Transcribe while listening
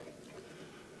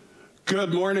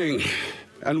Good morning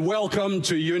and welcome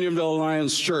to Unionville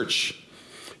Alliance Church.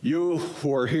 You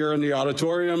who are here in the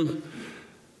auditorium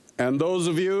and those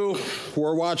of you who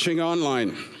are watching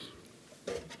online.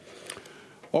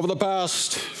 Over the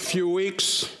past few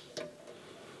weeks,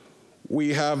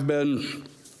 we have been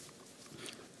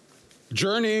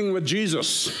journeying with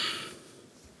Jesus,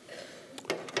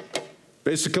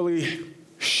 basically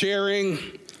sharing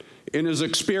in his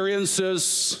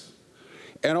experiences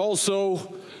and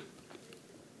also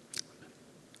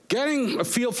getting a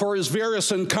feel for his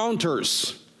various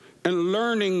encounters and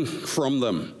learning from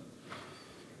them.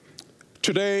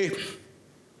 Today,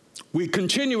 we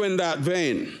continue in that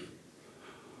vein,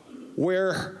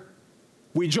 where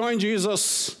we join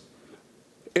Jesus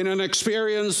in an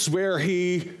experience where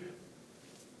he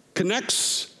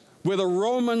connects with a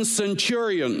Roman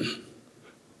Centurion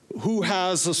who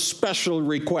has a special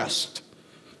request.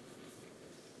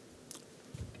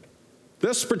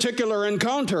 This particular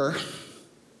encounter,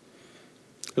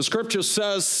 the scripture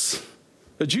says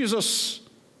that Jesus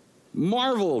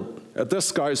marveled at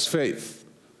this guy's faith.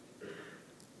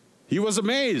 He was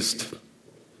amazed.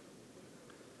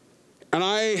 And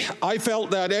I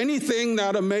felt that anything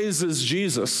that amazes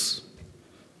Jesus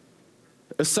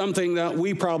is something that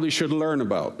we probably should learn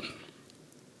about.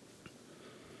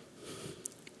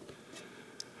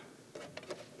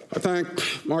 I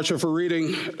thank Marcia for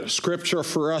reading scripture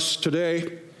for us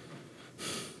today.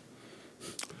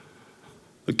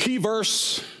 The key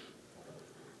verse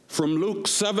from Luke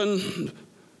 7,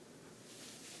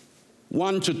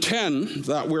 1 to 10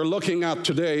 that we're looking at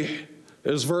today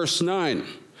is verse 9.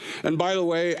 And by the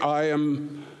way,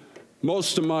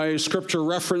 most of my scripture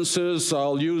references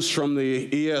I'll use from the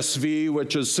ESV,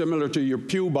 which is similar to your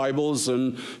pew Bibles,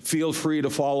 and feel free to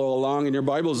follow along in your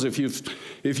Bibles if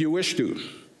you wish to.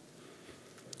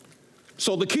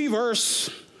 So the key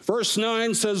verse, verse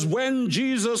 9 says, "When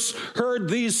Jesus heard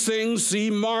these things,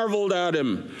 he marveled at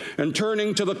him, and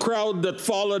turning to the crowd that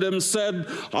followed him said,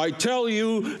 'I tell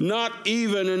you, not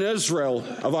even in Israel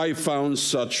have I found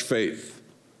such faith.'"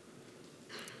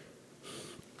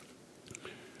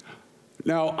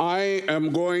 Now, I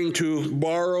am going to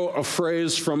borrow a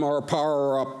phrase from our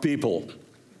Power Up people.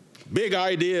 Big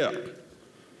idea.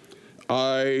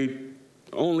 I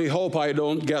only hope I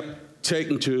don't get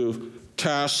taken to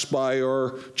task by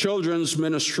our children's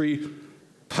ministry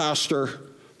pastor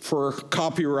for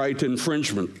copyright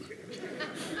infringement.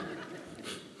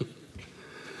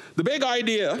 The big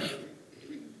idea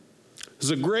is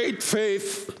the great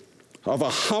faith of a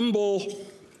humble,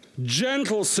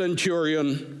 gentle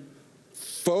centurion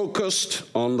focused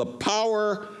on the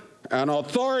power and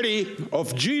authority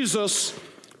of Jesus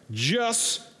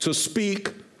just to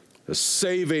speak a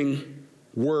saving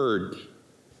word.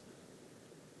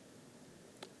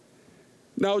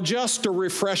 Now, just to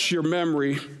refresh your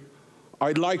memory,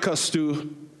 I'd like us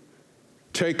to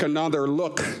take another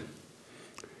look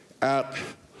at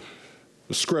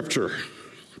the scripture.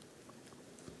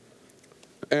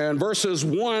 And verses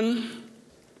 1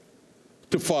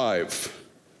 to 5.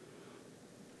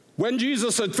 When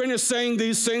Jesus had finished saying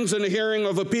these things in the hearing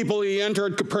of the people, he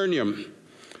entered Capernaum.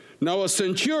 Now a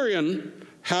centurion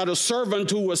had a servant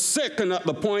who was sick and at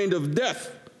the point of death,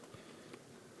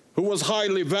 who was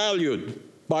highly valued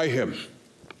by him.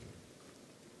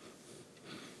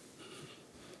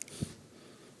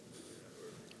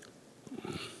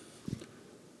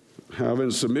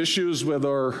 Having some issues with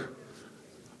our...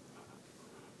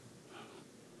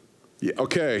 Yeah,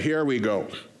 okay, here we go.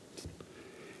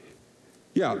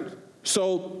 Yeah,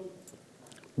 so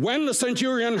when the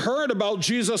centurion heard about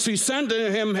Jesus, he sent to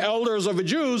him elders of the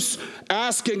Jews,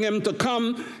 asking him to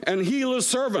come and heal his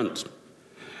servant.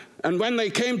 And when they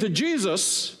came to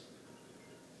Jesus,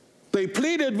 they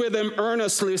pleaded with him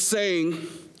earnestly, saying,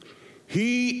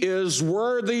 "He is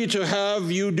worthy to have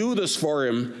you do this for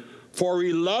him, for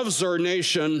he loves our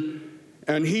nation,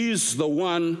 and he's the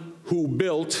one who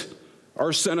built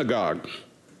our synagogue."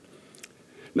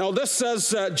 Now, this says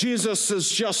that Jesus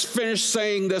has just finished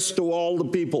saying this to all the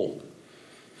people.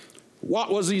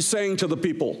 What was he saying to the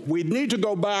people? We need to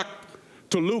go back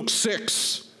to Luke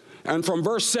 6, and from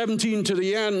verse 17 to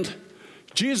the end,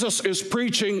 Jesus is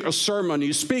preaching a sermon.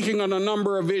 He's speaking on a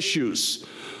number of issues.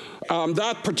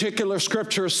 That particular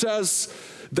scripture says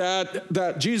that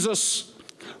the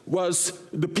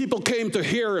people came to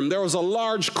hear him. There was a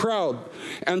large crowd,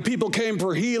 and people came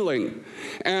for healing,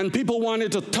 and people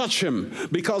wanted to touch him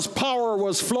because power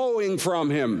was flowing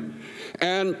from him.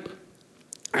 And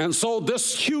so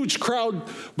this huge crowd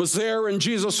was there, and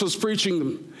Jesus was preaching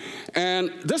them.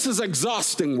 And this is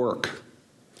exhausting work.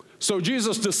 So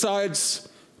Jesus decides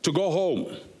to go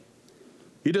home.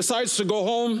 He decides to go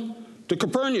home to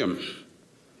Capernaum.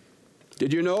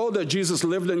 Did you know that Jesus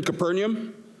lived in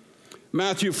Capernaum?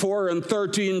 Matthew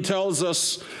 4:13 tells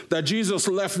us that Jesus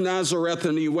left Nazareth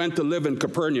and he went to live in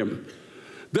Capernaum.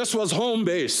 This was home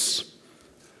base.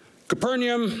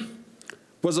 Capernaum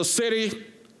was a city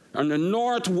on the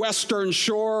northwestern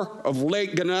shore of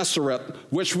Lake Gennesaret,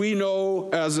 which we know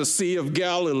as the Sea of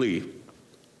Galilee.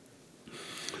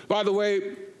 By the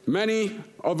way, many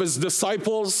of his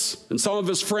disciples and some of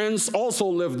his friends also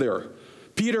lived there.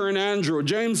 Peter and Andrew,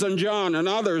 James and John, and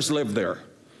others lived there.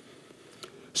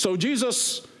 So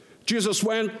Jesus decides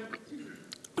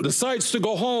to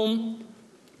go home,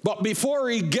 but before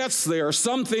he gets there,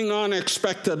 something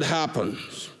unexpected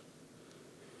happens.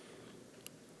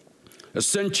 A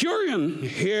centurion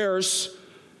hears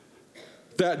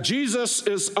that Jesus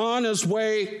is on his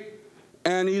way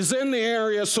and he's in the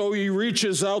area, so he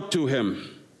reaches out to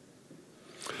him.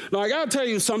 Now, I got to tell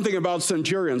you something about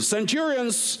centurions.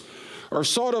 Centurions are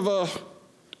sort of a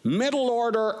middle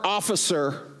order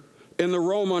officer in the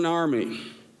Roman army.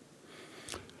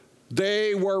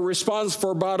 They were responsible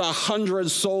for about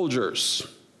 100 soldiers.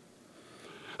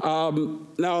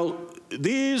 Now,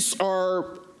 these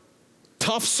are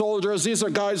tough soldiers. These are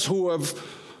guys who have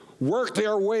worked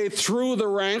their way through the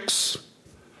ranks.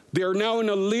 They're now in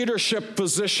a leadership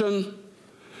position.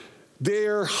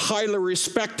 They're highly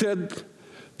respected.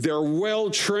 They're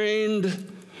well-trained.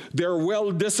 They're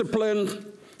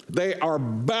well-disciplined. They are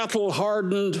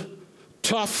battle-hardened,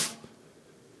 tough,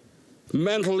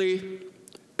 mentally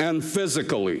and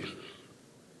physically.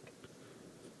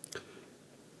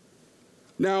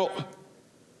 Now,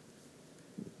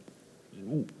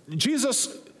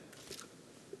 Jesus,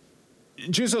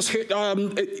 he's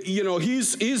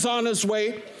on his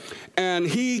way, and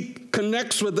he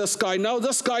connects with this guy. Now,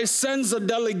 this guy sends a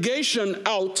delegation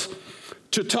out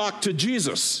to talk to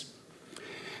Jesus.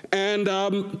 And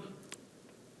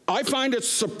I find it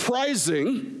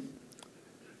surprising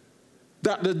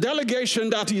that the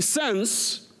delegation that he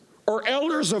sends are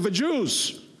elders of the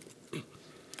Jews.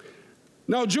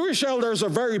 Now, Jewish elders are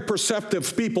very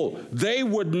perceptive people. They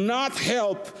would not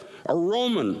help a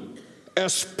Roman,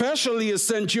 especially a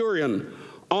centurion,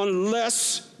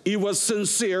 unless he was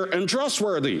sincere and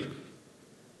trustworthy.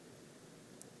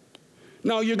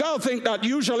 Now, you got to think that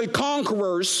usually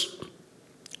conquerors,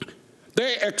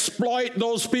 they exploit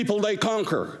those people they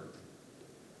conquer.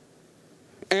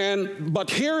 But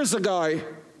here's a guy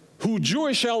who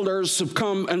Jewish elders have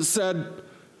come and said,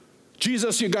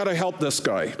 Jesus, you got to help this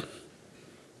guy.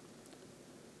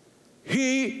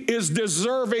 He is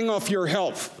deserving of your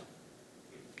help.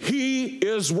 He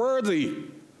is worthy.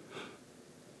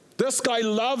 This guy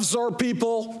loves our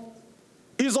people.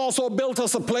 He's also built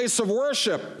us a place of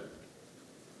worship.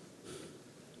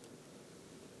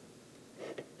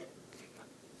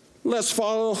 Let's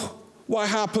follow what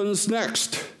happens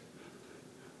next.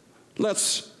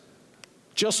 Let's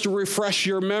just to refresh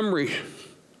your memory.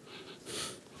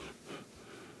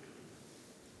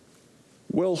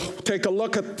 We'll take a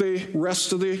look at the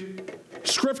rest of the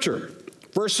scripture,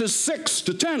 verses 6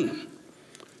 to 10.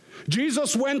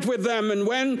 Jesus went with them, and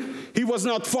when he was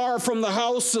not far from the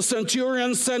house, the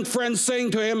centurion sent friends,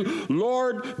 saying to him,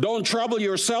 Lord, don't trouble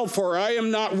yourself, for I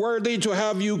am not worthy to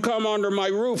have you come under my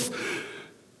roof.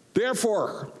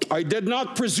 Therefore, I did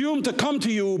not presume to come to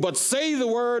you, but say the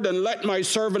word, and let my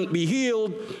servant be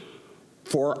healed.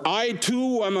 For I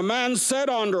too am a man set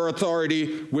under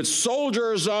authority, with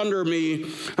soldiers under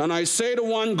me. And I say to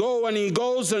one, go, and he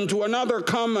goes, and to another,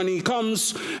 come, and he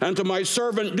comes, and to my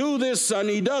servant, do this, and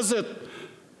he does it.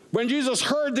 When Jesus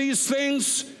heard these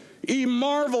things, he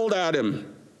marveled at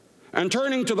him. And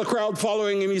turning to the crowd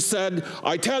following him, he said,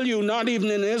 I tell you, not even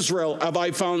in Israel have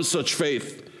I found such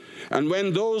faith. And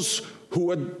when those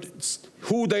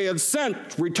who they had sent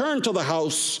returned to the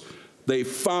house, they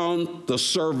found the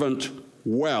servant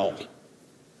well.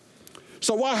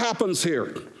 So what happens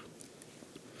here?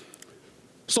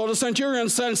 So the centurion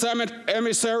sends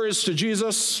emissaries to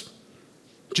Jesus.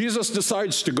 Jesus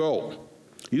decides to go.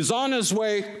 He's on his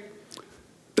way.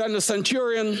 Then the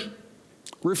centurion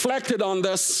reflected on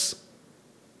this,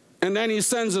 and then he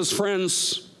sends his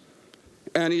friends,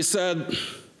 and he said,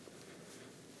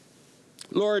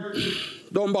 Lord,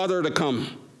 don't bother to come.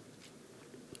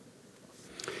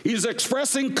 He's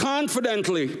expressing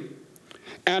confidently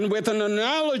and with an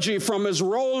analogy from his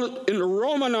role in the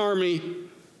Roman army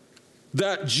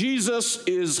that Jesus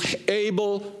is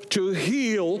able to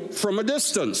heal from a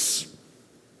distance.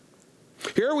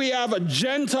 Here we have a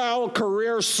Gentile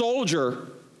career soldier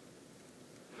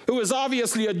who is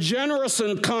obviously a generous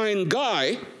and kind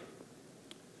guy,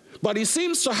 but he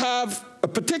seems to have a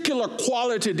particular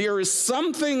quality. There is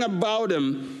something about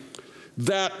him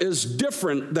that is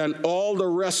different than all the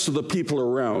rest of the people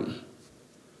around.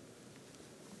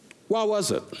 What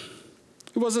was it?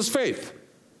 It was his faith.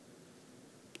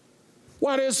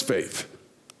 What is faith?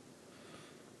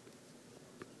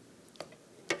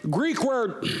 The Greek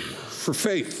word for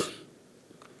faith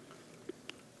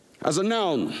as a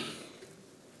noun,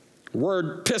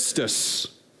 word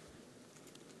pistis,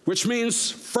 which means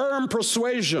firm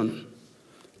persuasion,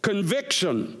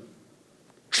 conviction,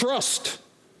 trust,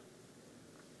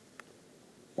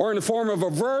 or in the form of a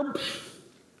verb,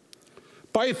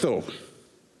 peitho,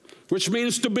 which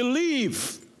means to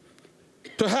believe,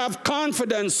 to have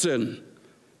confidence in,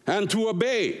 and to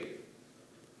obey.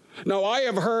 Now, I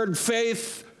have heard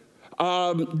faith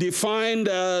defined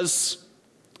as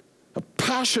a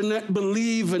passionate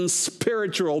belief in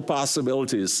spiritual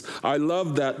possibilities. I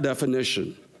love that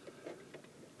definition.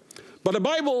 But the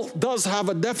Bible does have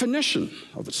a definition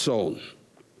of its own.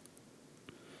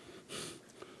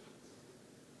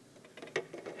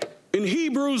 In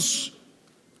Hebrews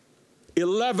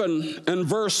 11 and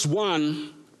verse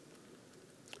 1,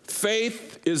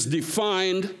 faith is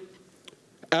defined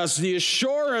as the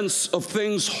assurance of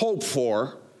things hoped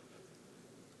for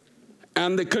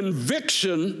and the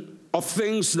conviction of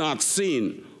things not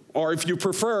seen. Or if you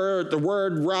prefer the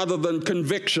word rather than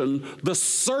conviction, the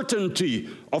certainty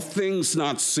of things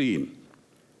not seen.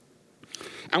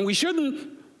 And we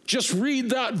shouldn't just read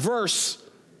that verse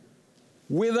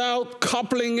without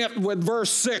coupling it with verse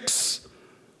 6,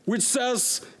 which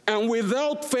says, "And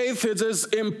without faith it is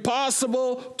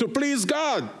impossible to please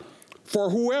God. For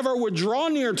whoever would draw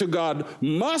near to God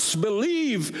must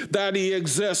believe that he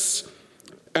exists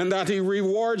and that he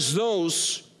rewards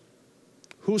those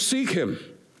who seek him."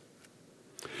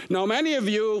 Now, many of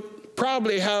you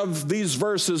probably have these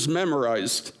verses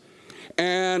memorized.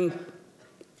 And,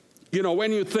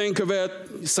 when you think of it,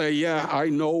 you say, yeah, I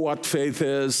know what faith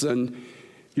is. And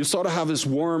you sort of have this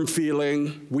warm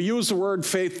feeling. We use the word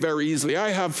faith very easily.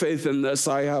 I have faith in this.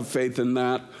 I have faith in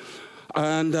that.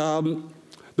 And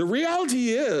the reality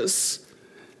is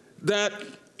that,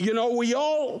 we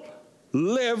all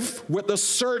live with the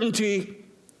certainty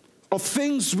of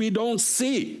things we don't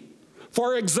see.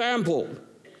 For example,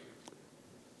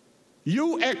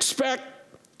 you expect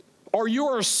or you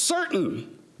are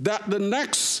certain that the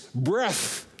next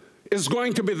breath is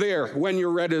going to be there when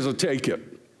you're ready to take it.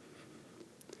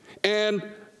 And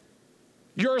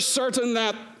you're certain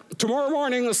that tomorrow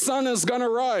morning the sun is going to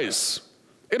rise.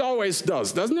 It always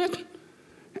does, doesn't it?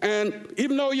 And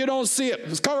even though you don't see it,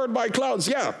 it's covered by clouds,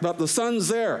 yeah, but the sun's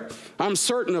there. I'm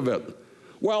certain of it.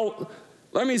 Well,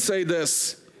 let me say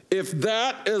this. If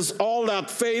that is all that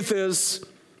faith is,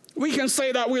 we can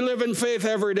say that we live in faith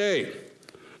every day.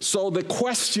 So the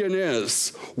question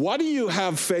is, what do you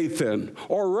have faith in?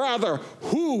 Or rather,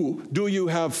 who do you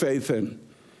have faith in?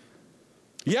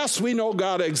 Yes, we know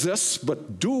God exists,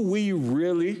 but do we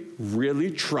really, really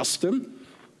trust him?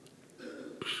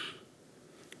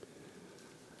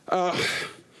 The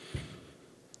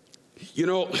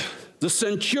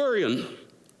centurion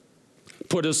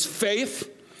put his faith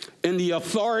in the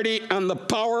authority and the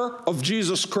power of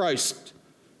Jesus Christ.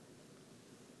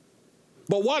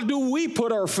 But what do we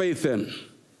put our faith in?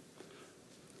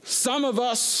 Some of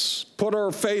us put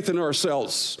our faith in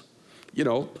ourselves.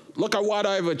 Look at what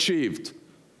I've achieved.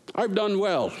 I've done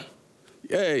well.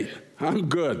 Yay, I'm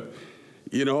good.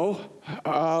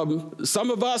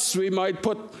 Some of us, we might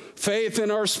put faith in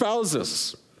our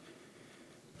spouses,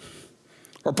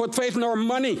 or put faith in our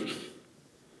money,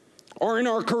 or in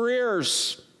our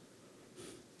careers.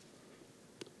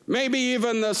 Maybe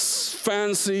even this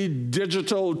fancy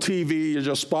digital TV, you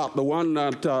just bought the one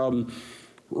that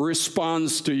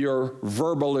responds to your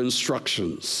verbal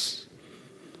instructions.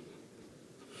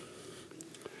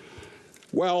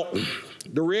 Well,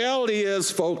 the reality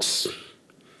is, folks,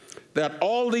 that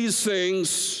all these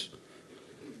things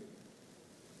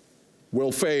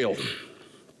will fail.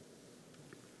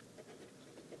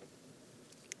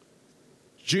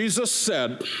 Jesus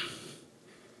said,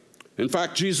 in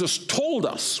fact, Jesus told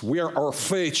us where our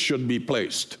faith should be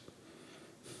placed.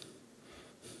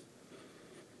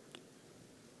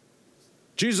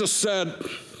 Jesus said,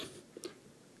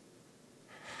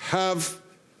 hold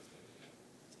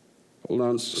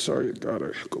on, sorry,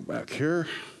 gotta go back here.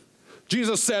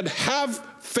 Jesus said, have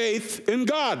faith in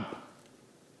God.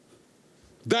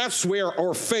 That's where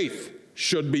our faith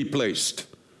should be placed.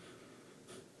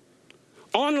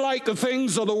 Unlike the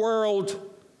things of the world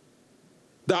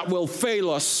that will fail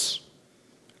us,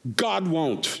 God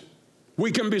won't.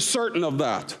 We can be certain of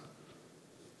that.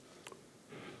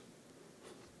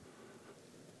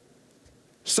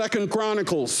 2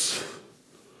 Chronicles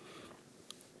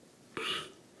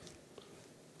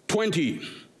 20.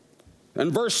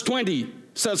 And verse 20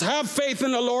 says, have faith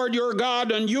in the Lord your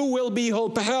God, and you will be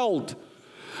upheld.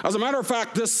 As a matter of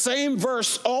fact, this same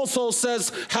verse also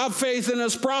says, have faith in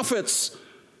his prophets,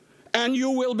 and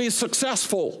you will be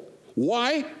successful.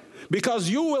 Why? Because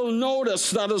you will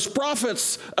notice that his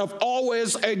prophets have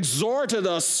always exhorted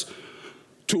us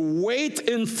to wait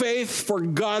in faith for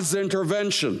God's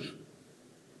intervention.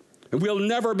 And we'll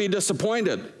never be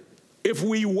disappointed if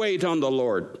we wait on the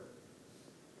Lord.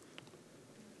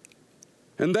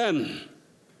 And then,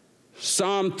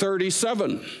 Psalm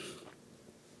 37.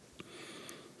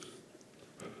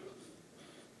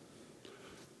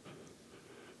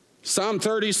 Psalm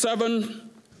 37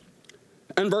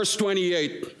 and verse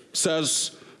 28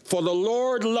 says, for the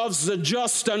Lord loves the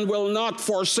just and will not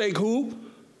forsake who?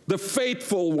 The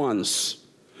faithful ones.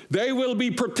 They will be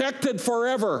protected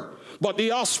forever, but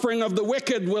the offspring of the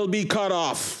wicked will be cut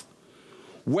off.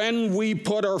 When we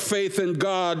put our faith in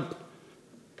God,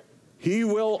 he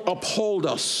will uphold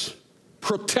us,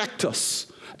 protect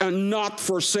us, and not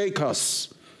forsake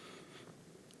us.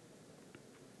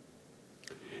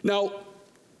 Now,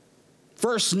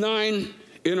 verse 9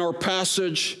 in our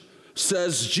passage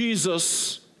says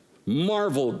Jesus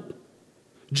marveled.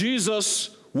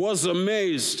 Jesus was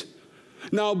amazed.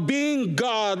 Now, being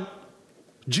God,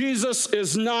 Jesus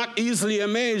is not easily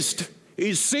amazed.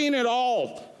 He's seen it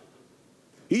all.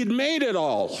 He'd made it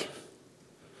all.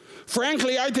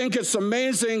 Frankly, I think it's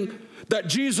amazing that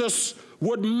Jesus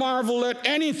would marvel at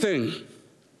anything.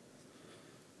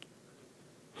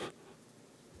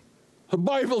 The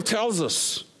Bible tells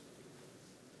us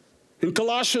in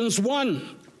Colossians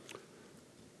 1,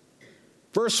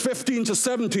 verse 15 to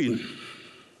 17.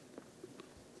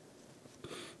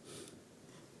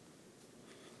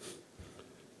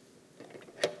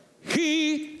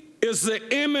 He is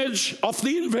the image of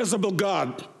the invisible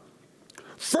God,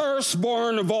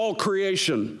 firstborn of all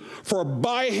creation. For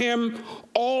by him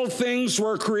all things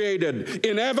were created,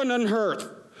 in heaven and earth,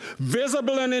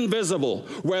 visible and invisible,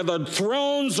 whether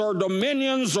thrones or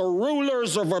dominions or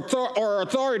rulers or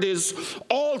authorities,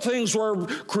 all things were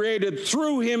created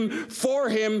through him, for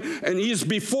him, and he's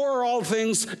before all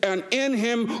things, and in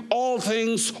him all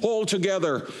things hold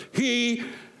together. He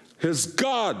is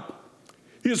God.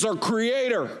 He's our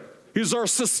creator. He's our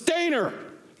sustainer.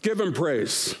 Give him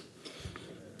praise.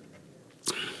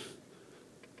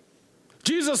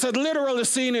 Jesus had literally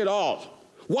seen it all.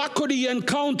 What could he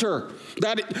encounter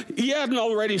that he hadn't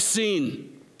already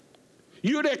seen?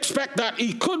 You'd expect that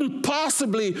he couldn't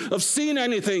possibly have seen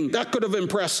anything that could have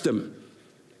impressed him.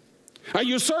 And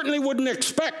you certainly wouldn't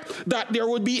expect that there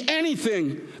would be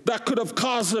anything that could have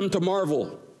caused him to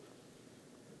marvel.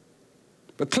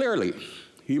 But clearly,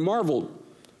 he marveled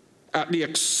at the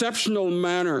exceptional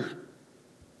manner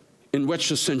in which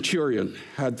the centurion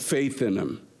had faith in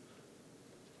him.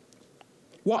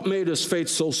 What made his faith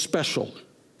so special?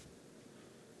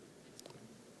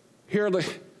 Hear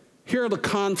the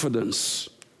confidence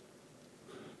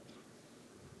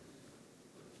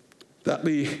that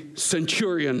the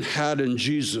centurion had in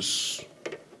Jesus.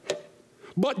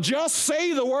 But just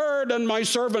say the word and my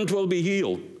servant will be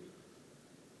healed.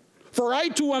 For I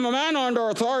too am a man under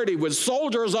authority with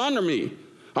soldiers under me.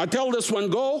 I tell this one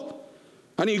go,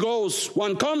 and he goes.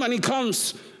 One come, and he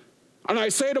comes. And I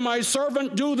say to my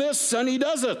servant, do this, and he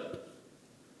does it.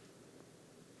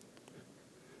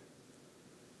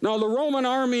 Now, the Roman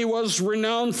army was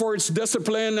renowned for its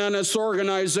discipline and its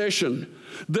organization.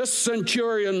 This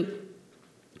centurion,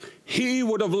 he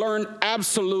would have learned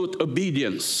absolute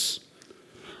obedience.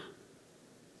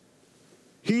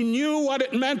 He knew what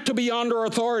it meant to be under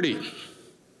authority.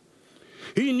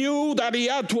 He knew that he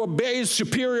had to obey his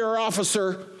superior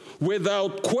officer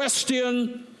without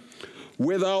question,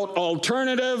 without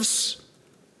alternatives,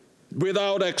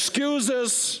 without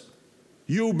excuses.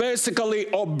 You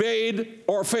basically obeyed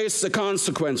or faced the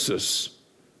consequences.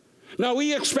 Now,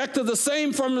 he expected the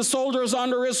same from the soldiers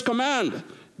under his command.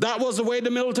 That was the way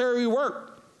the military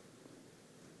worked.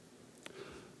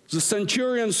 The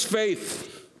centurion's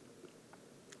faith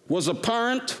was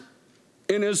apparent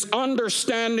in his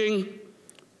understanding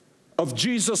of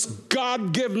Jesus'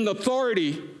 God-given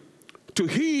authority to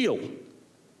heal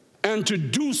and to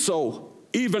do so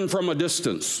even from a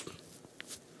distance.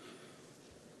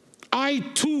 I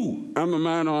too am a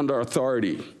man under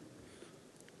authority.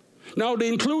 Now, the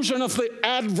inclusion of the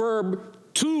adverb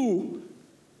to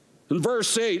in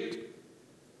verse 8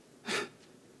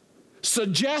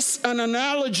 suggests an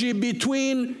analogy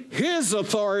between his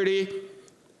authority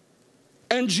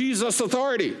and Jesus'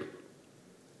 authority.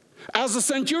 As the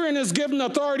centurion is given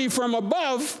authority from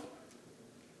above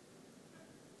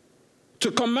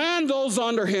to command those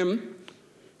under him,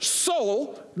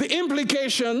 So the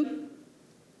implication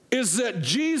is that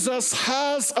Jesus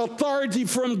has authority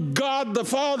from God the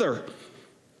Father.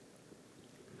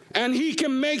 And he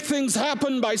can make things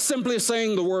happen by simply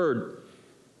saying the word.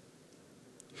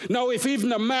 Now, if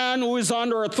even a man who is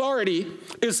under authority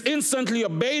is instantly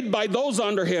obeyed by those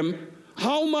under him,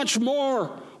 how much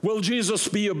more will Jesus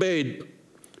be obeyed,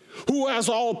 who has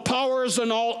all powers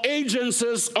and all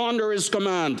agencies under his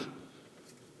command?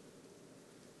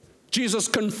 Jesus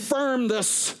confirmed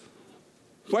this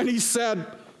when he said,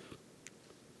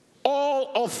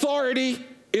 "All authority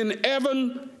in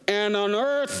heaven and on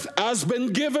earth has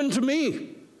been given to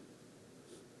me."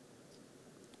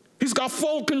 He's got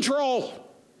full control.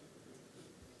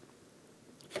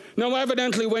 Now,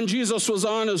 evidently, when Jesus was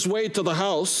on his way to the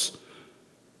house,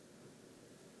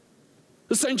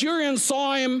 the centurion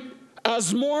saw him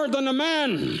as more than a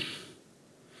man.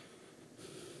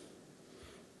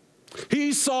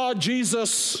 He saw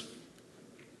Jesus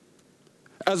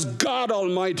as God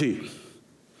Almighty.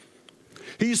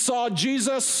 He saw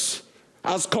Jesus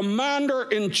as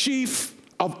commander-in-chief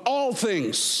of all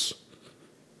things.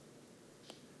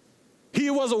 He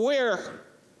was aware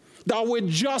that with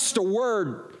just a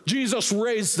word, Jesus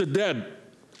raised the dead.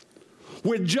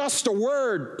 With just a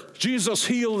word, Jesus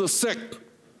healed the sick.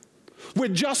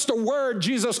 With just a word,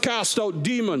 Jesus cast out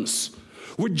demons.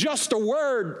 With just a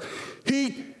word,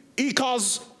 he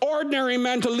caused ordinary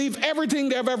men to leave everything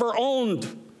they've ever owned,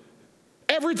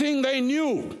 everything they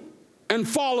knew, and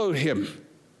followed him.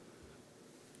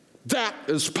 That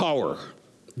is power.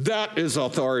 That is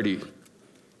authority.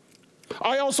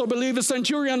 I also believe the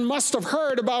centurion must have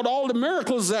heard about all the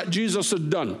miracles that Jesus had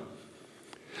done.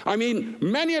 I mean,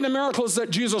 many of the miracles that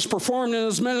Jesus performed in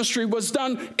his ministry was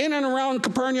done in and around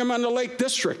Capernaum and the Lake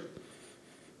District.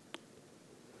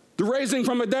 The raising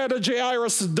from the dead of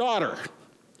Jairus' daughter.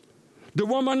 The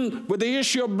woman with the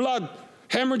issue of blood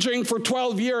hemorrhaging for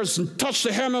 12 years and touched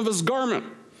the hem of his garment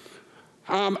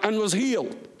and was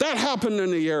healed. That happened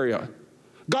in the area.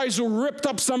 Guys who ripped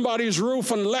up somebody's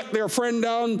roof and let their friend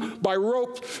down by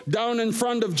rope down in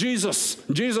front of Jesus.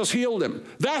 Jesus healed him.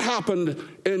 That happened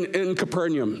in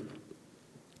Capernaum.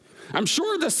 I'm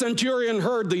sure the centurion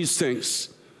heard these things.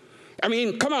 I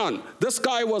mean, come on. This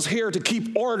guy was here to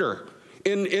keep order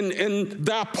in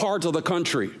that part of the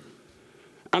country.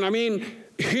 And I mean,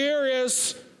 here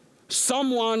is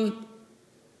someone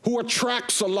who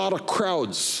attracts a lot of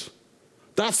crowds.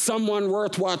 That's someone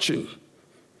worth watching.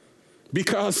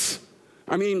 Because,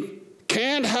 I mean,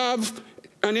 can't have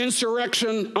an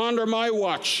insurrection under my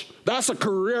watch. That's a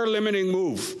career-limiting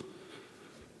move.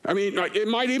 I mean, it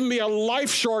might even be a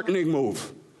life-shortening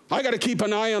move. I got to keep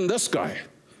an eye on this guy.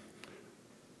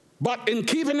 But in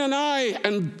keeping an eye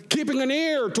and keeping an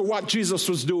ear to what Jesus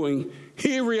was doing,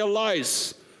 he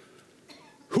realized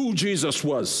who Jesus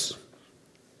was.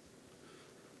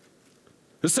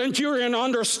 The centurion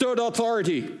understood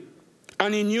authority,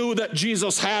 and he knew that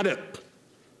Jesus had it.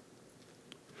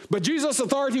 But Jesus'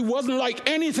 authority wasn't like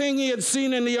anything he had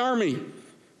seen in the army.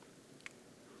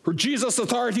 For Jesus'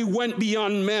 authority went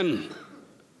beyond men.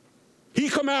 He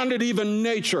commanded even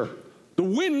nature. The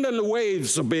wind and the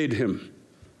waves obeyed him.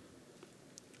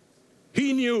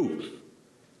 He knew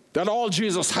that all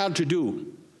Jesus had to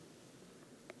do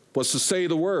was to say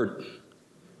the word,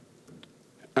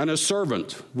 and his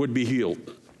servant would be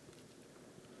healed.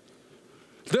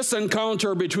 This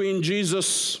encounter between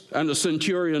Jesus and the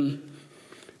centurion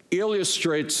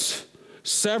illustrates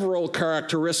several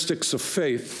characteristics of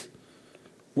faith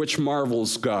which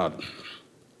marvels God.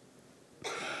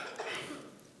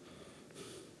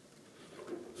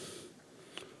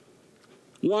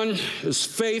 One is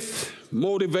faith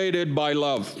motivated by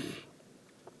love.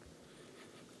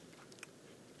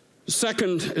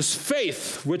 Second is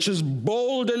faith, which is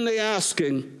bold in the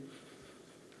asking,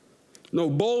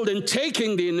 bold in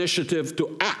taking the initiative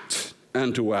to act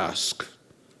and to ask.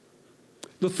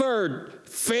 The third,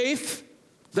 faith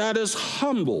that is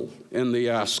humble in the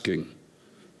asking.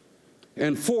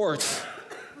 And fourth,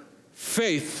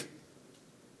 faith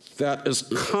that is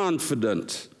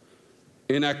confident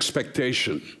in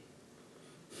expectation.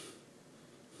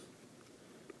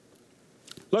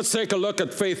 Let's take a look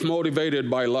at faith motivated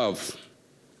by love.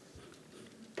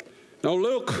 Now,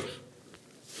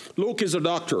 Luke is a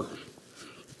doctor.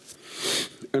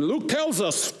 And Luke tells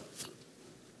us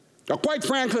that, quite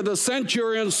frankly, the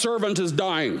centurion's servant is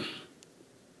dying.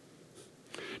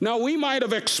 Now, we might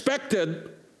have expected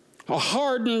a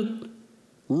hardened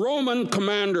Roman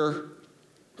commander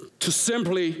to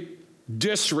simply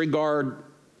disregard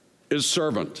his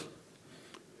servant.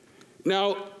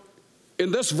 Now,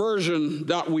 in this version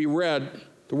that we read,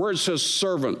 the word says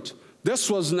servant. This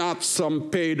was not some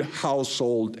paid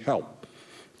household help.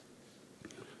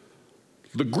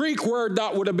 The Greek word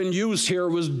that would have been used here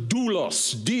was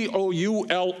doulos,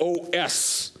 D-O-U-L-O-S,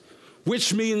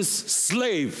 which means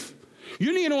slave.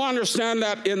 You need to understand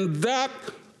that in that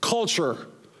culture,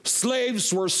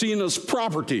 slaves were seen as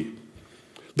property.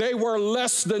 They were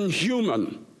less than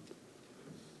human.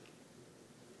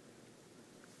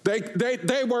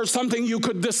 They were something you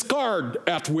could discard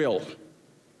at will.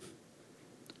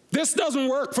 This doesn't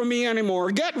work for me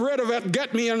anymore. Get rid of it,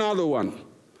 get me another one.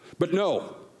 But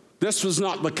no, this was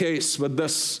not the case with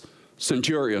this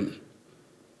centurion.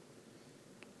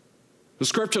 The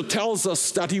scripture tells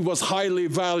us that he was highly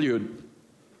valued.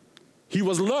 He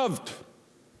was loved.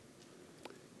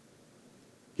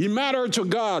 He mattered to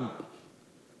God,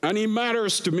 and he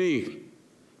matters to me.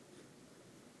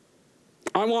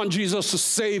 I want Jesus to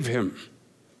save him.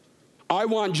 I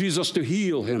want Jesus to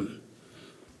heal him.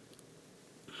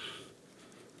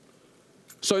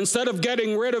 So instead of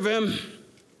getting rid of him,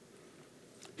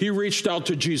 he reached out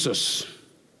to Jesus.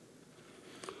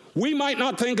 We might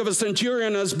not think of a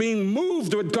centurion as being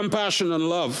moved with compassion and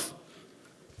love,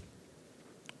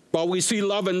 but we see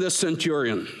love in this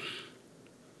centurion.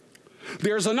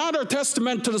 There's another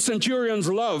testament to the centurion's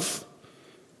love,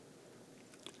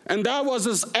 and that was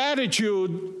his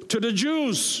attitude to the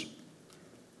Jews.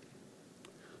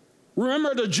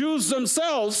 Remember, the Jews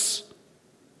themselves,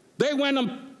 they went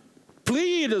and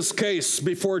pleaded his case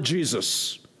before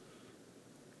Jesus.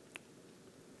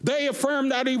 They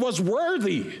affirmed that he was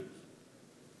worthy.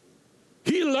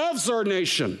 He loves our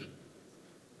nation.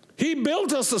 He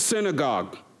built us a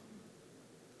synagogue.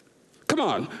 Come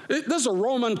on, this is a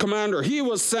Roman commander. He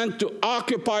was sent to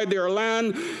occupy their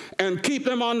land and keep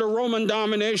them under Roman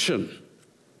domination.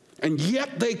 And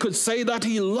yet they could say that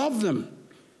he loved them.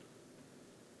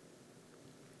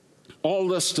 All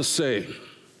this to say,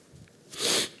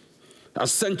 a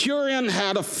centurion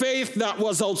had a faith that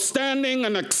was outstanding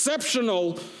and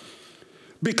exceptional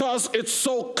because it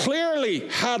so clearly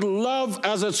had love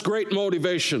as its great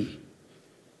motivation.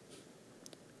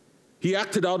 He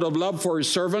acted out of love for his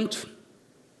servant,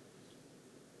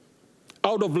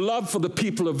 out of love for the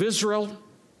people of Israel,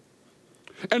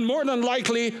 and more than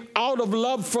likely, out of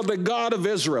love for the God of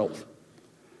Israel.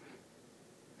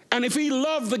 And if he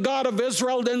loved the God of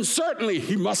Israel, then certainly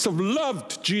he must have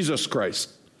loved Jesus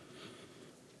Christ.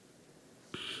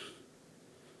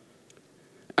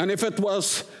 And if it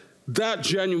was that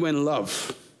genuine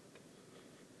love,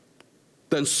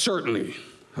 then certainly,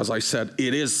 as I said,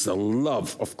 it is the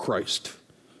love of Christ.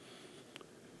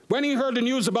 When he heard the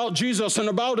news about Jesus and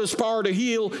about his power to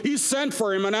heal, he sent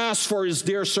for him and asked for his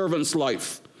dear servant's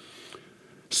life.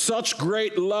 Such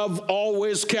great love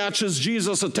always catches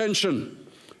Jesus' attention.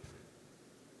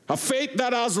 A faith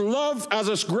that has love as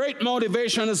its great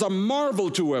motivation is a marvel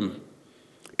to him.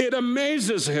 It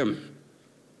amazes him.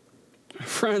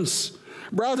 Friends,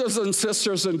 brothers and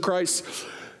sisters in Christ,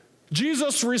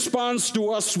 Jesus responds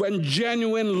to us when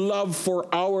genuine love for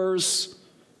ours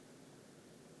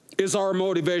is our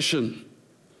motivation.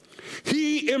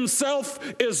 He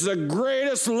himself is the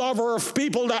greatest lover of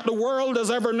people that the world has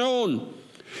ever known.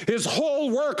 His whole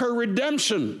work of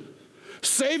redemption,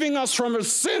 saving us from our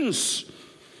sins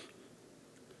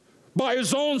by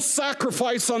his own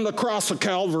sacrifice on the cross of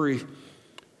Calvary,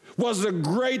 was the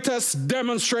greatest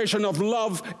demonstration of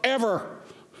love ever.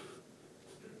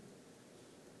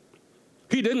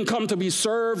 He didn't come to be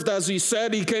served, as he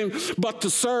said. He came but to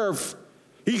serve.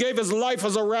 He gave his life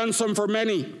as a ransom for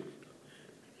many.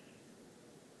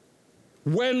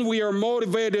 When we are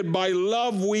motivated by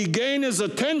love, we gain his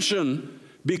attention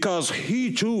because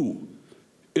he too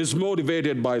is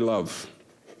motivated by love.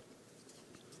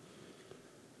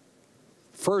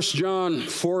 1 John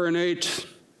 4:8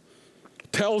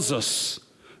 tells us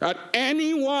that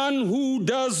anyone who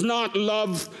does not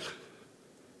love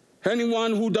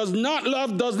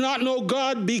does not know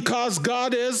God, because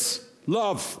God is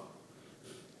love.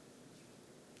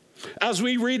 As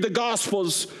we read the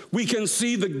Gospels, we can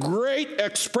see the great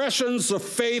expressions of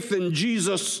faith in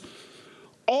Jesus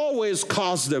always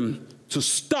cause them to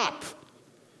stop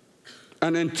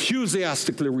and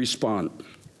enthusiastically respond.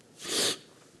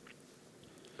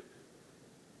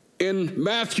 In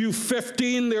Matthew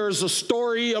 15, there's a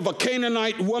story of a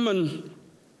Canaanite woman.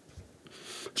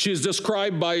 She's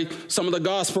described by some of the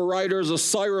gospel writers as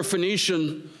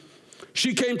Syrophoenician.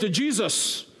 She came to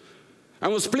Jesus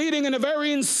and was pleading in a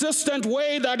very insistent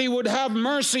way that he would have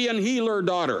mercy and heal her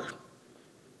daughter.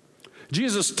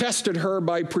 Jesus tested her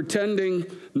by pretending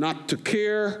not to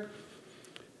care,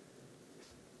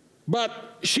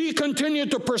 but she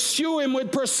continued to pursue him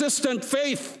with persistent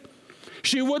faith.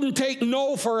 She wouldn't take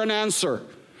no for an answer.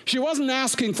 She wasn't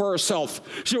asking for herself.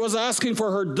 She was asking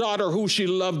for her daughter, who she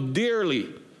loved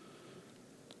dearly.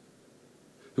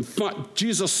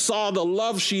 Jesus saw the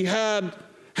love she had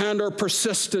and her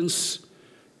persistence.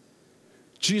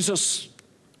 Jesus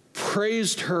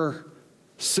praised her,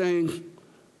 saying,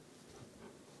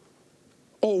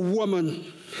 "O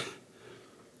woman,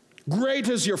 great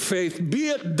is your faith. Be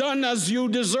it done as you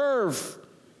deserve."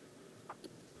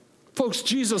 Folks,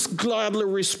 Jesus gladly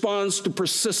responds to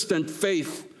persistent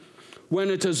faith when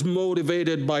it is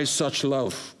motivated by such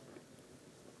love.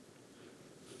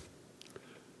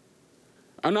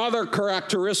 Another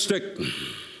characteristic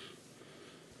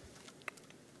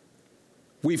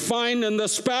we find in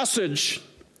this passage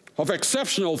of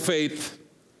exceptional faith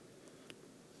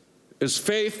is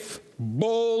faith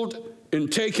bold in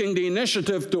taking the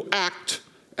initiative to act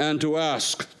and to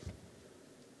ask.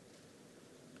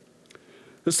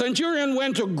 The centurion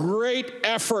went to great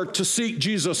effort to seek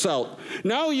Jesus out.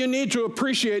 Now you need to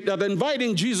appreciate that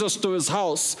inviting Jesus to his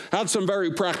house had some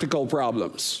very practical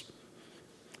problems.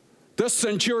 This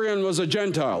centurion was a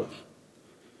Gentile.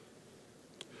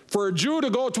 For a Jew to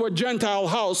go to a Gentile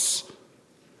house,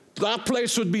 that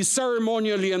place would be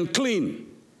ceremonially unclean.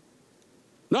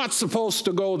 Not supposed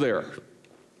to go there.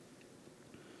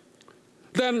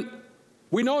 Then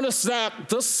we notice that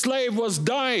this slave was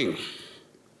dying.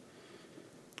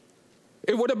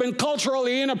 It would have been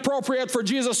culturally inappropriate for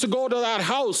Jesus to go to that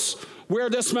house where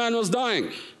this man was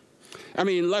dying. I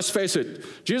mean, let's face it,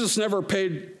 Jesus never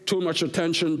paid too much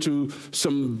attention to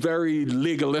some very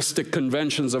legalistic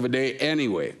conventions of a day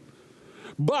anyway.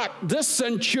 But this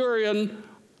centurion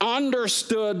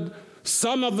understood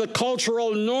some of the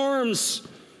cultural norms.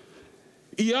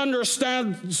 He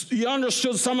understood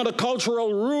some of the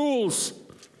cultural rules.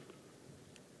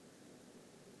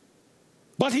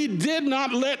 But he did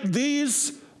not let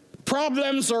these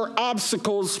problems or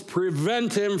obstacles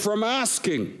prevent him from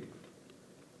asking.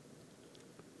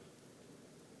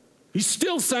 He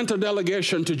still sent a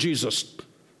delegation to Jesus.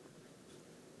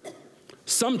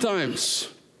 Sometimes,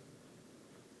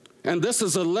 and this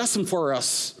is a lesson for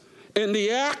us, in the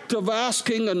act of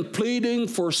asking and pleading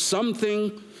for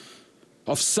something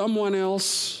of someone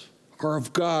else or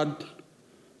of God,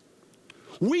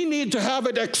 we need to have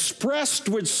it expressed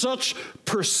with such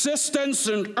persistence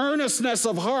and earnestness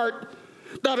of heart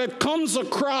that it comes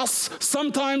across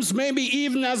sometimes maybe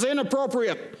even as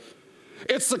inappropriate.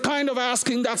 It's the kind of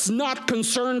asking that's not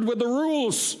concerned with the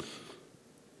rules.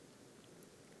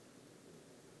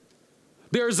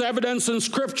 There's evidence in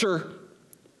Scripture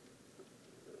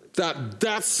that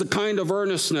that's the kind of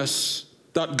earnestness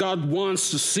that God wants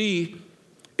to see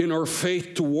in our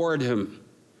faith toward him.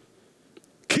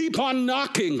 Keep on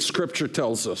knocking, Scripture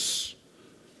tells us.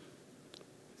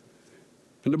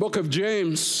 In the book of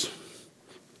James,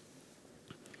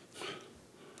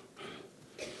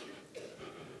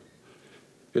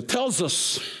 it tells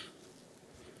us,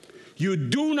 you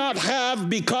do not have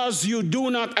because you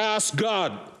do not ask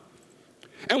God.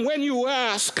 And when you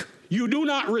ask, you do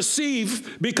not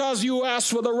receive because you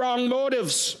ask for the wrong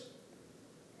motives.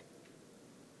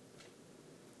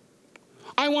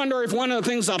 I wonder if one of the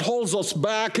things that holds us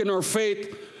back in our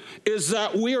faith is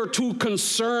that we are too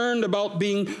concerned about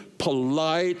being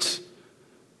polite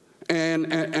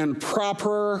and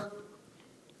proper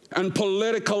and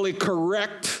politically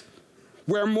correct.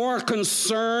 We're more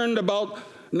concerned about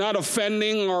not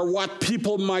offending or what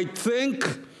people might think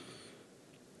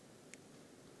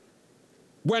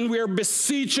when we're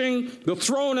beseeching the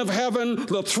throne of heaven,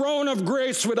 the throne of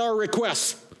grace with our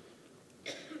request.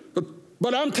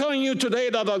 But I'm telling you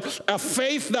today that a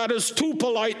faith that is too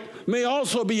polite may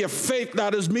also be a faith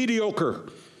that is mediocre.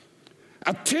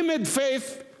 A timid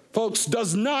faith, folks,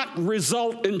 does not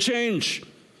result in change.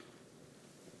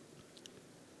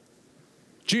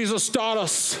 Jesus taught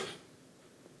us,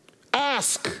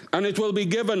 ask and it will be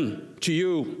given to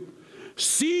you.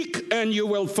 Seek and you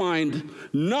will find.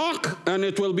 Knock and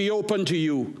it will be open to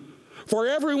you. For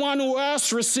everyone who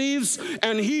asks receives,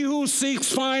 and he who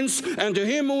seeks finds, and to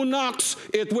him who knocks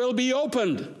it will be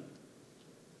opened.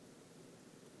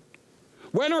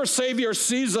 When our Savior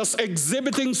sees us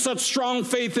exhibiting such strong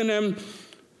faith in him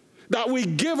that we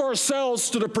give ourselves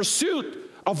to the pursuit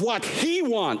of what he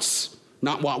wants,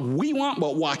 not what we want,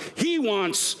 but what he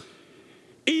wants,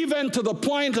 even to the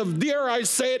point of, dare I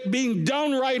say it, being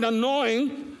downright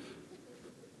annoying,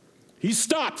 he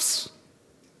stops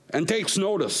and takes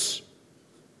notice.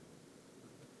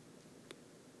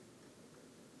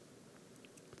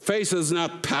 Faith is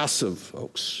not passive,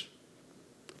 folks.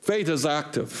 Faith is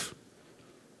active.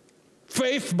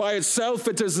 Faith by itself,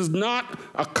 it is not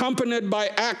accompanied by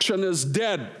action, is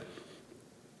dead.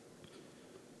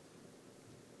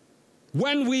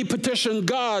 when we petition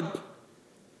God,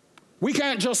 we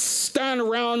can't just stand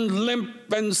around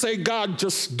limp and say, God,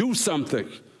 just do something.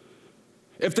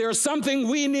 If there's something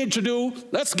we need to do,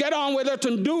 let's get on with it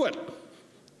and do it.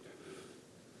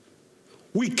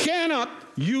 We cannot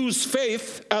use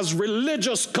faith as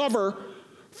religious cover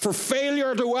for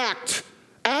failure to act,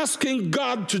 asking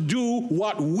God to do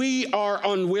what we are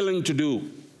unwilling to do.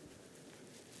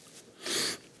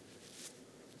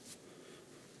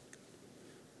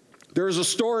 There is a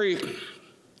story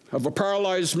of a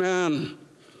paralyzed man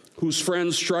whose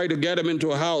friends tried to get him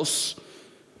into a house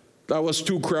that was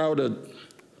too crowded.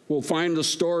 We'll find the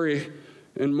story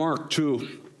in Mark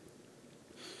 2.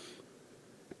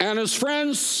 And his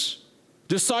friends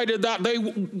decided that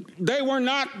they were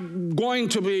not going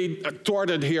to be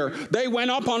thwarted here. They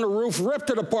went up on the roof, ripped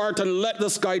it apart, and let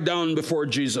this guy down before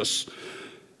Jesus.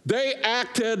 They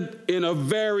acted in a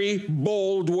very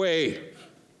bold way.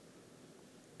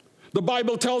 The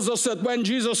Bible tells us that when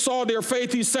Jesus saw their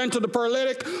faith, he said to the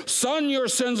paralytic, "Son, your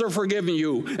sins are forgiven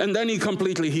you." And then he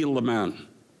completely healed the man.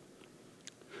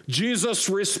 Jesus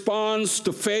responds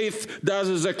to faith that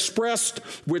is expressed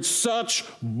with such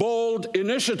bold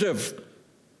initiative.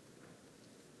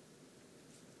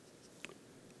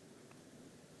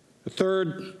 The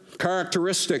third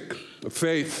characteristic of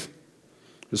faith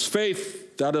is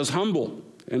faith that is humble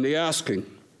in the asking.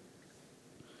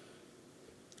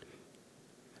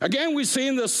 Again, we see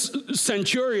in this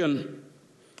centurion,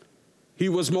 he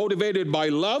was motivated by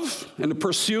love in the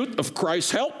pursuit of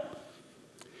Christ's help.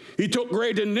 He took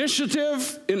great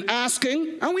initiative in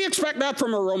asking, and we expect that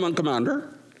from a Roman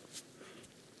commander.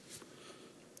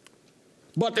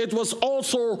 But it was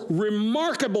also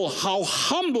remarkable how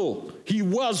humble he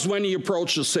was when he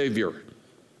approached the Savior.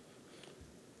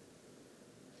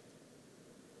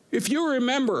 If you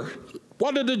remember,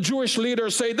 what did the Jewish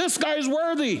leaders say? This guy's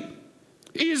worthy.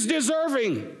 He's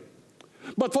deserving.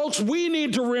 But folks, we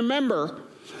need to remember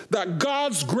that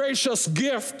God's gracious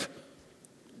gift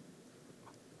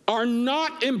are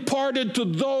not imparted to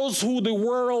those who the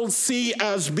world see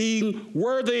as being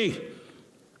worthy.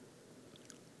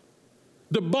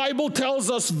 The Bible tells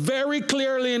us very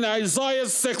clearly in Isaiah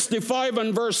 65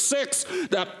 and verse 6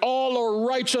 that all our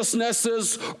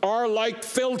righteousnesses are like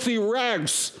filthy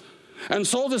rags. And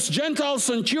so this Gentile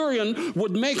centurion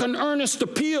would make an earnest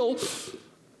appeal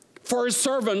for his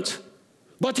servant,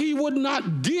 but he would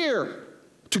not dare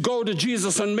to go to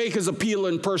Jesus and make his appeal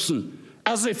in person,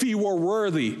 as if he were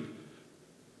worthy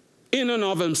in and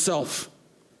of himself.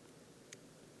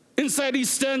 Instead, he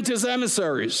sent his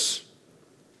emissaries.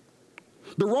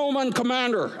 The Roman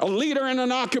commander, a leader in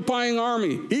an occupying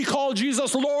army, he called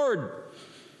Jesus Lord.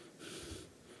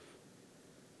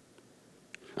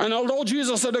 And although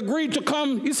Jesus had agreed to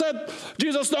come, he said,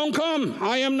 "Jesus, don't come.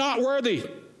 I am not worthy."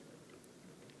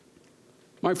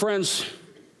 My friends,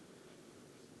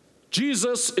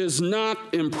 Jesus is not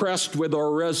impressed with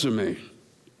our resume.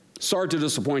 Sorry to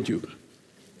disappoint you.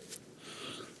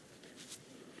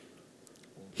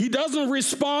 He doesn't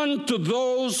respond to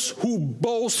those who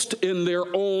boast in their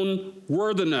own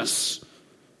worthiness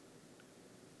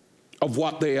of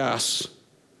what they ask.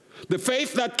 The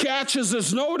faith that catches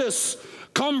his notice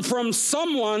comes from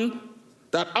someone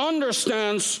that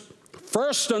understands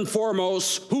first and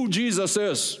foremost who Jesus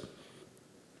is.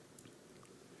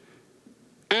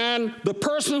 And the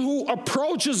person who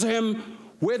approaches him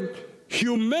with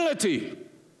humility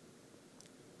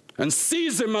and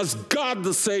sees him as God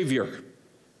the Savior.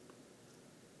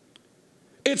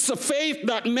 It's a faith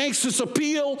that makes its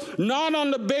appeal not on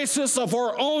the basis of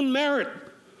our own merit,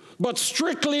 but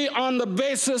strictly on the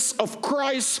basis of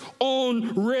Christ's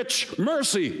own rich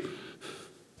mercy.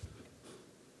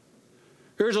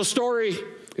 Here's a story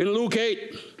in Luke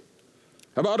 8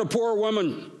 about a poor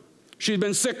woman. She'd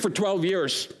been sick for 12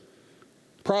 years,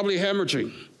 probably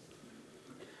hemorrhaging,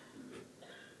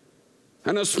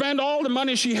 and had spent all the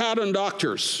money she had on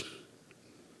doctors.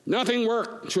 Nothing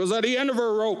worked. She was at the end of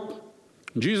her rope.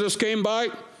 Jesus came by,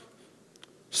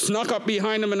 snuck up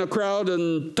behind him in a crowd,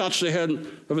 and touched the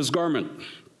hem of his garment.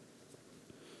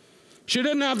 She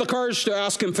didn't have the courage to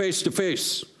ask him face to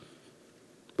face,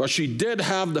 but she did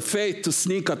have the faith to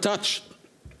sneak a touch.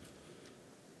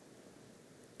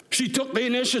 She took the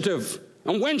initiative,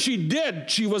 and when she did,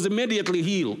 she was immediately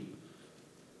healed.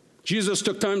 Jesus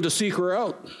took time to seek her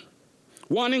out,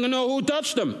 wanting to know who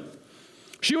touched him.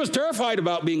 She was terrified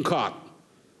about being caught.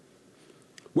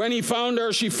 When he found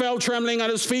her, she fell trembling at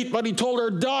his feet, but he told her,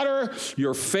 "Daughter,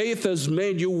 your faith has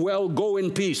made you well. Go in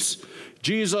peace."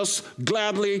 Jesus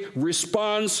gladly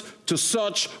responds to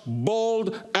such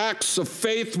bold acts of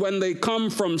faith when they come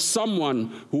from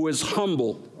someone who is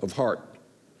humble of heart.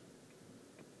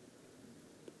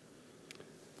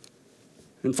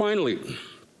 And finally,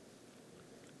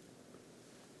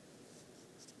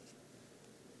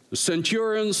 the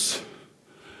centurion's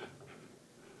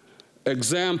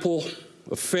example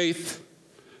of faith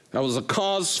that was a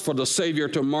cause for the Savior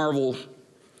to marvel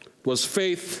was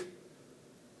faith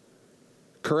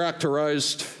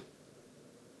characterized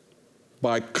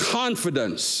by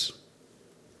confidence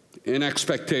in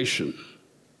expectation.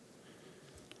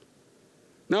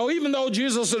 Now, even though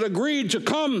Jesus had agreed to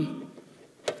come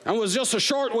and was just a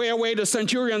short way away, the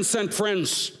centurion sent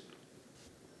friends.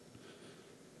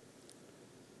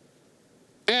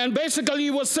 And basically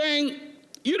he was saying,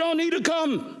 you don't need to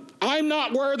come. I'm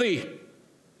not worthy.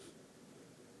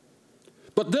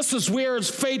 But this is where his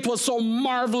faith was so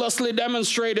marvelously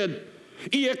demonstrated.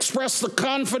 He expressed the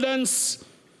confidence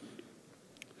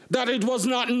that it was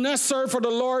not necessary for the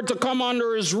Lord to come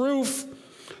under his roof.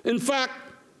 In fact,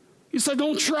 he said,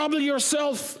 don't trouble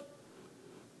yourself.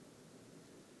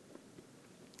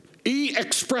 He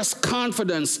expressed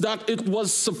confidence that it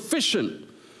was sufficient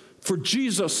for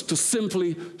Jesus to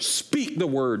simply speak the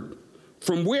word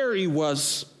from where he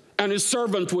was, and his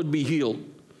servant would be healed.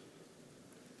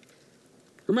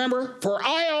 Remember, for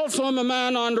I also am a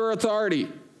man under authority.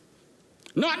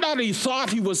 Not that he thought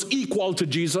he was equal to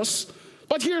Jesus,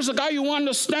 but here's a guy who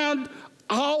understands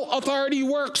how authority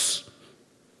works.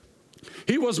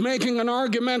 He was making an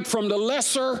argument from the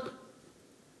lesser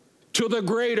to the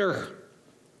greater,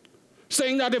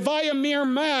 saying that if I, a mere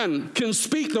man, can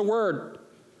speak the word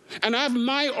and have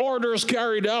my orders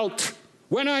carried out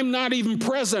when I'm not even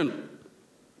present,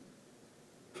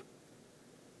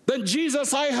 then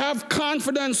Jesus, I have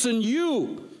confidence in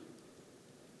you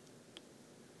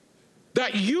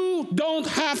that you don't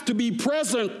have to be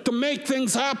present to make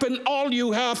things happen. All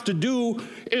you have to do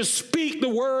is speak the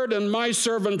word and my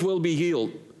servant will be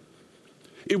healed.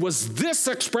 It was this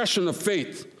expression of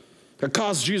faith that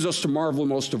caused Jesus to marvel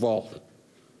most of all.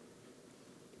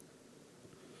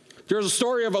 There's a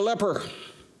story of a leper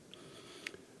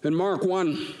in Mark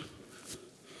 1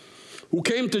 who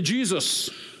came to Jesus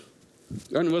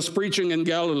and was preaching in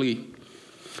Galilee.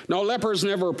 Now, lepers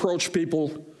never approached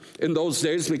people in those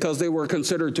days because they were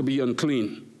considered to be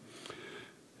unclean.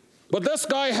 But this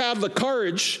guy had the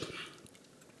courage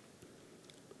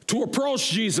to approach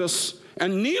Jesus,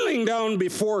 and kneeling down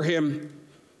before him,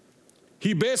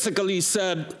 he basically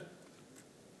said,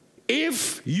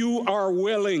 if you are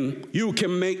willing, you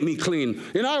can make me clean.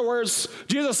 In other words,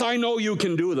 Jesus, I know you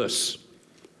can do this.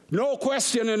 No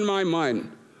question in my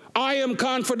mind. I am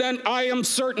confident, I am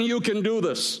certain you can do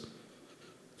this.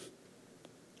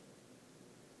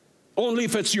 Only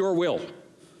if it's your will.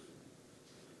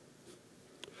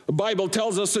 The Bible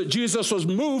tells us that Jesus was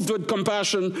moved with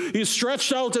compassion. He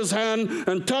stretched out his hand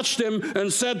and touched him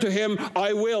and said to him,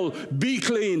 I will, be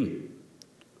clean.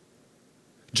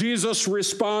 Jesus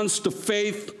responds to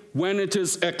faith when it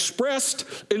is expressed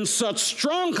in such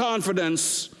strong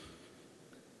confidence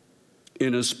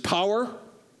in his power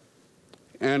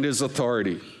and his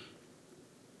authority.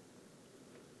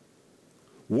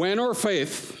 When our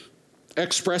faith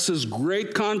expresses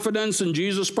great confidence in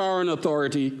Jesus' power and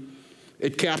authority,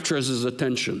 it captures his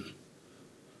attention.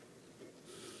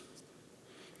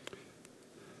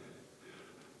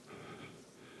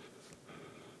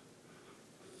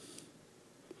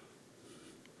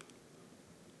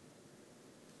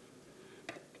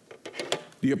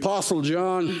 The Apostle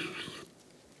John,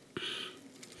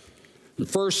 in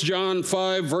 1 John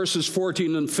 5, verses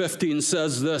 14 and 15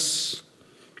 says this,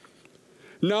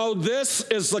 now this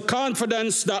is the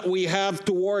confidence that we have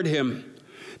toward him,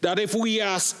 that if we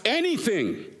ask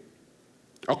anything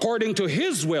according to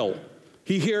his will,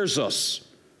 he hears us.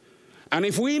 And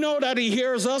if we know that he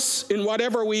hears us in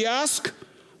whatever we ask,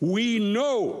 we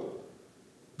know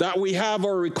that we have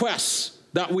our requests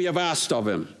that we have asked of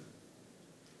him.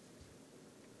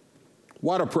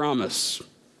 What a promise.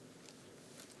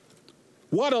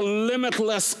 What a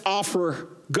limitless offer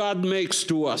God makes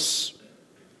to us.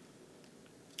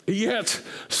 Yet,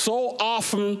 so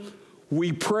often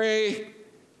we pray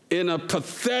in a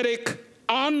pathetic,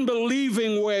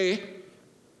 unbelieving way,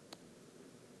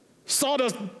 sort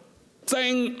of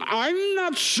saying, I'm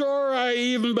not sure I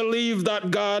even believe that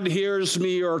God hears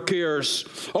me or cares.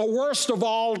 Or worst of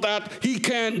all, that he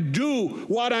can't do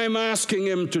what I'm asking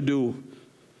him to do.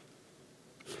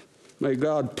 May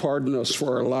God pardon us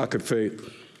for our lack of faith.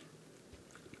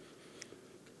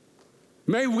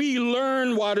 May we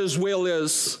learn what his will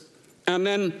is and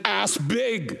then ask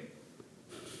big.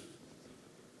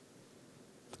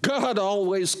 God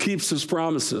always keeps his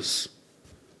promises.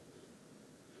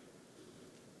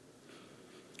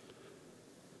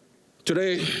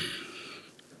 Today,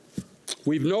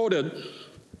 we've noted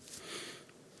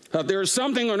that there is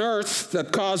something on earth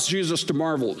that caused Jesus to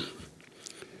marvel.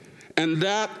 And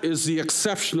that is the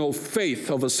exceptional faith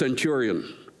of a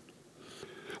centurion.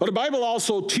 But the Bible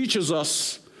also teaches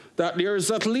us that there is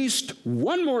at least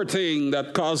one more thing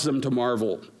that caused them to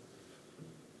marvel.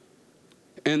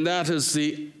 And that is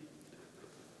the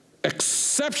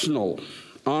exceptional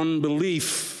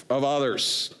unbelief of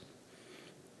others.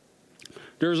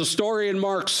 There's a story in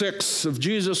Mark 6 of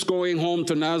Jesus going home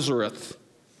to Nazareth,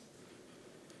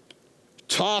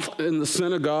 taught in the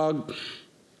synagogue,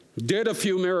 did a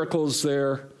few miracles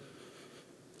there,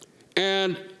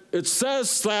 and it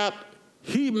says that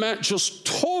he met just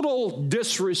total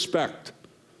disrespect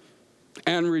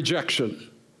and rejection.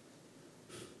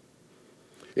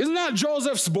 Isn't that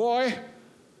Joseph's boy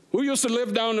who used to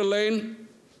live down the lane,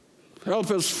 help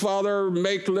his father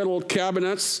make little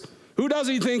cabinets? Who does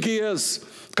he think he is?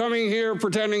 Coming here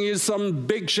pretending he's some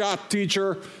big shot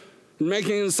teacher and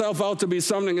making himself out to be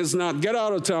something he's not. Get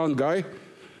out of town, guy.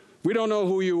 We don't know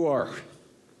who you are.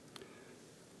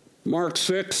 Mark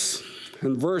 6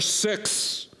 and verse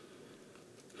 6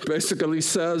 basically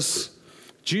says,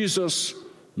 Jesus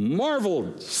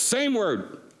marveled, same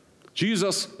word,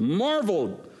 Jesus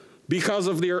marveled because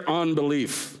of their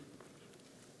unbelief.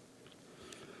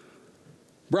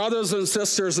 Brothers and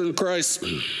sisters in Christ,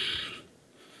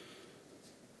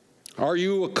 are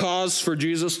you a cause for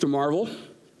Jesus to marvel?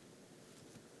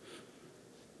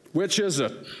 Which is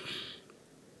it?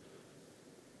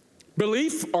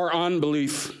 Belief or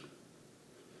unbelief?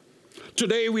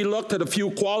 Today we looked at a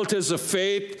few qualities of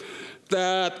faith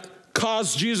that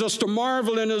caused Jesus to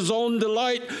marvel in his own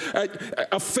delight,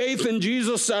 a faith in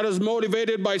Jesus that is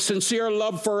motivated by sincere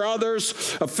love for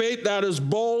others, a faith that is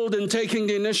bold in taking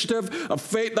the initiative, a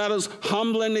faith that is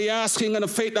humble in the asking, and a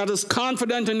faith that is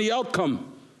confident in the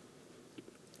outcome.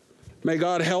 May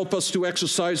God help us to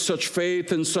exercise such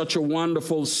faith in such a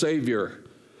wonderful Savior.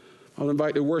 I'll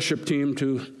invite the worship team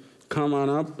to come on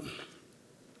up.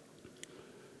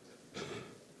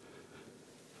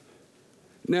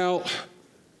 Now,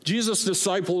 Jesus'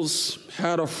 disciples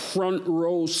had a front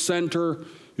row center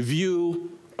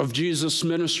view of Jesus'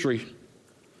 ministry,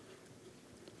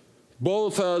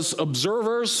 both as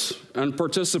observers and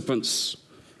participants.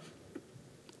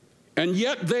 And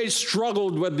yet they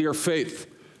struggled with their faith.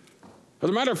 As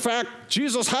a matter of fact,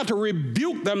 Jesus had to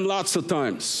rebuke them lots of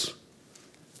times,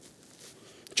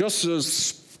 just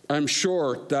as I'm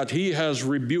sure that he has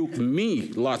rebuked me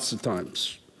lots of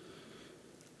times.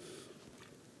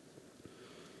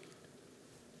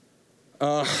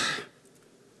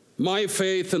 My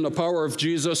faith in the power of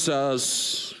Jesus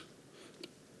has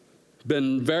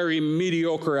been very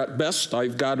mediocre at best,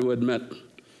 I've got to admit.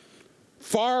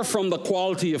 Far from the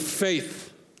quality of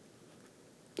faith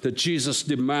that Jesus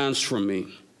demands from me.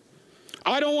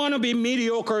 I don't want to be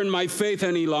mediocre in my faith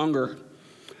any longer.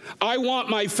 I want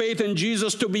my faith in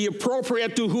Jesus to be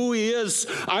appropriate to who he is.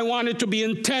 I want it to be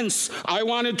intense. I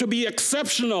want it to be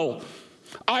exceptional.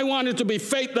 I want it to be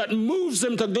faith that moves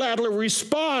him to gladly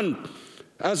respond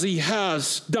as he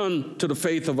has done to the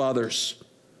faith of others.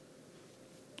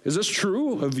 Is this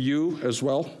true of you as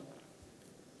well?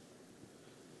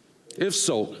 If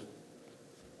so,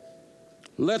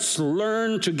 let's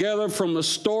learn together from the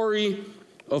story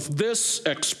of this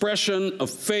expression of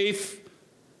faith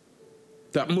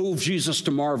that moved Jesus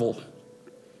to marvel.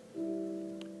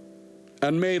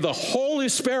 And may the Holy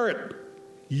Spirit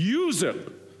use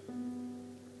it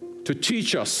to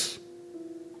teach us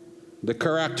the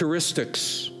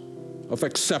characteristics of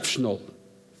exceptional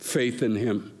faith in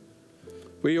him.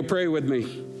 Will you pray with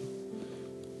me?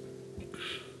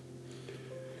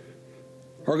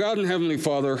 Our God and Heavenly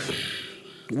Father,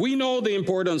 we know the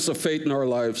importance of faith in our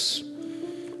lives.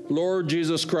 Lord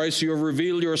Jesus Christ, you have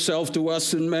revealed yourself to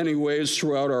us in many ways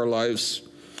throughout our lives.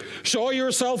 Show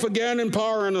yourself again in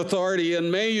power and authority,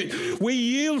 and may we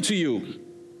yield to you.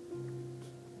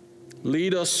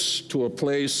 Lead us to a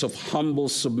place of humble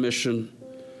submission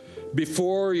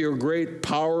before your great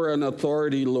power and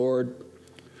authority, Lord.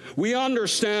 We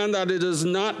understand that it is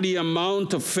not the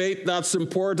amount of faith that's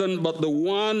important, but the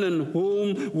one in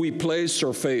whom we place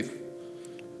our faith.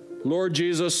 Lord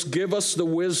Jesus, give us the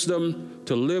wisdom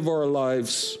to live our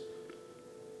lives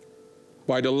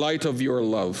by the light of your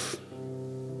love.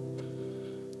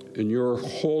 In your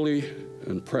holy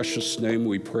and precious name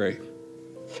we pray.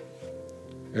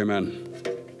 Amen.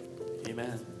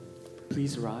 Amen.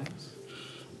 Please rise.